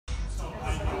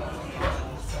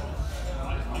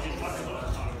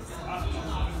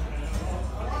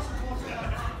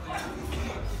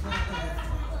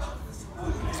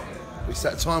It's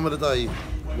that time of the day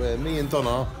where me and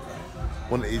Donna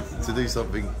wanted to do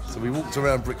something. So we walked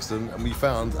around Brixton and we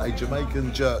found a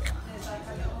Jamaican jerk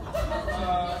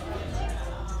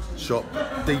shop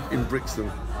deep in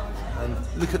Brixton. And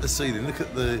look at the ceiling, look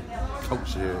at the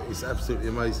culture here. It's absolutely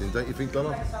amazing, don't you think,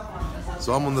 Donna?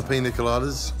 So I'm on the pina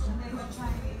coladas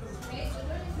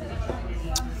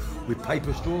with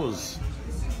paper straws.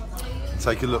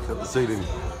 Take a look at the ceiling.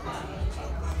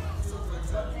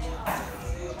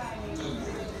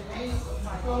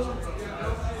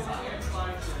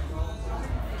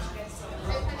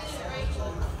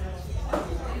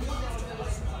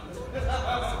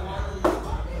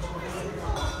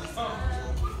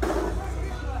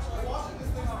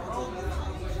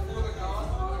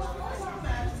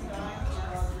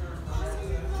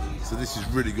 So this has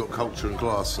really got culture and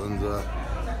class, and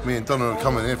me and Donna are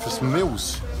coming here for some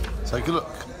meals. Take a look.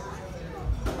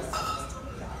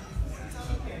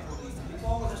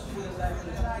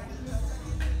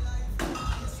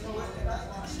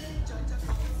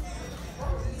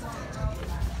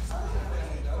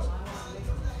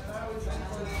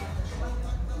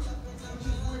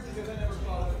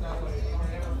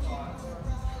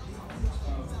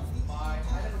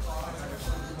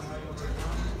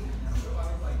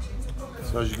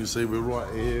 So as you can see, we're right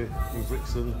here in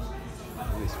Brixton,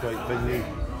 in this great venue,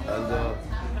 and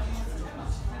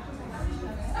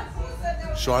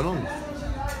shine on.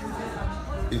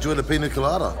 Enjoy the pina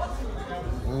colada.